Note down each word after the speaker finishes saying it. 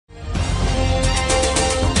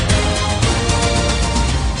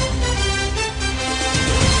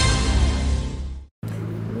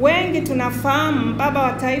Lakini tunafahamu baba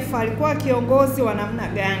wa taifa alikuwa kiongozi wa namna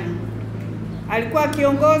gani. Alikuwa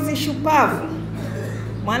kiongozi shupavu,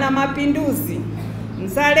 mwana mapinduzi,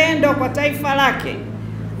 mzalendo kwa taifa lake.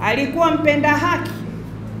 Alikuwa mpenda haki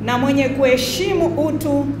na mwenye kuheshimu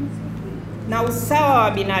utu na usawa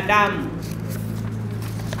wa binadamu.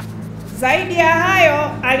 Zaidi ya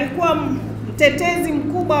hayo, alikuwa mtetezi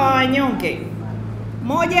mkubwa wa wanyonge.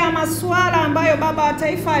 Moja ya masuala ambayo baba wa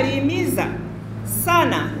taifa alihimiza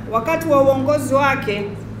sana wakati wa uongozi wake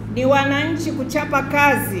ni wananchi kuchapa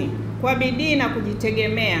kazi kwa bidii na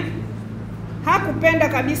kujitegemea. Hakupenda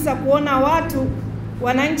kabisa kuona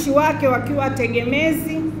wananchi wake wakiwa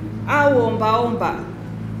tegemezi au ombaomba.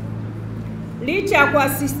 Licha ya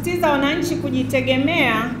kuasisitiza wananchi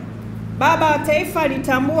kujitegemea, baba wa taifa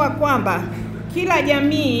alitambua kwamba kila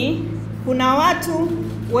jamii kuna watu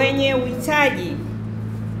wenye uhitaji.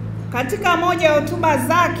 Katika moja ya hotuba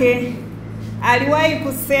zake aliwahi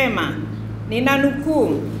kusema,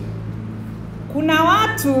 ninanukuu, kuna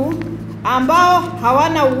watu ambao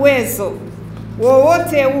hawana uwezo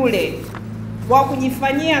wowote ule wa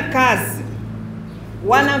kujifanyia kazi.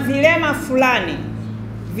 Wana vilema fulani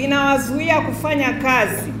vinawazuia kufanya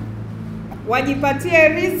kazi. Wajipatie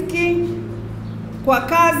riziki kwa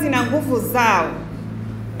kazi na nguvu zao.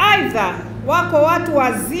 Aidha, wako watu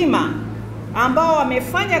wazima ambao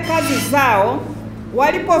wamefanya kazi zao,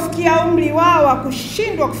 walipofikia umri wao wa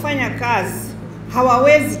kushindwa kufanya kazi,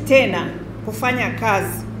 hawawezi tena kufanya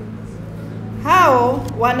kazi. Hao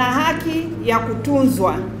wana haki ya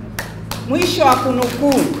kutunzwa. Mwisho wa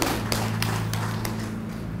kunukuu.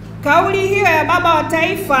 Kauli hiyo ya baba wa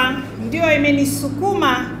taifa ndio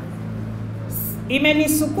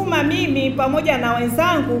imenisukuma mimi pamoja na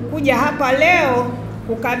wenzangu kuja hapa leo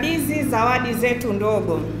kukabidhi zawadi zetu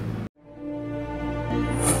ndogo.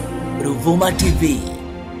 Ruvuma TV,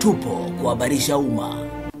 tupo kuhabarisha umma.